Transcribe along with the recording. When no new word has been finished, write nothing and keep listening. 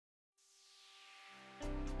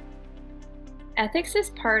Ethics is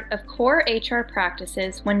part of core HR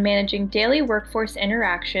practices when managing daily workforce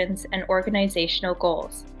interactions and organizational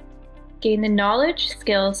goals. Gain the knowledge,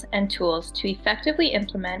 skills, and tools to effectively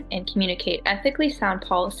implement and communicate ethically sound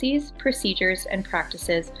policies, procedures, and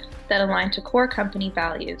practices that align to core company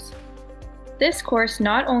values. This course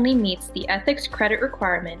not only meets the ethics credit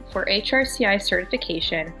requirement for HRCI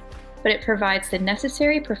certification, but it provides the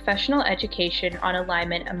necessary professional education on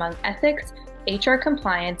alignment among ethics, HR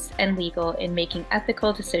compliance, and legal in making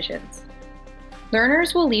ethical decisions.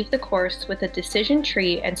 Learners will leave the course with a decision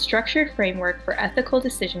tree and structured framework for ethical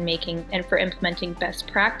decision-making and for implementing best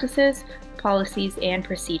practices, policies, and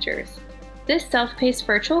procedures. This self-paced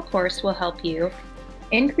virtual course will help you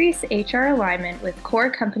increase HR alignment with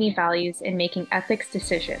core company values in making ethics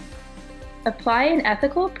decisions, apply an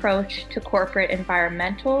ethical approach to corporate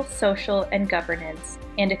environmental, social, and governance,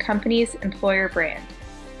 and a company's employer brand,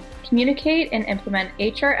 communicate and implement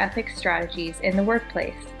HR ethics strategies in the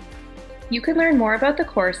workplace. You can learn more about the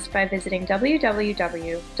course by visiting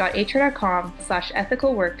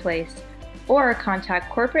www.hr.com/ethicalworkplace or contact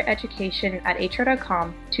corporate education at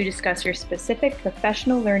hr.com to discuss your specific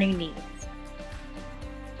professional learning needs.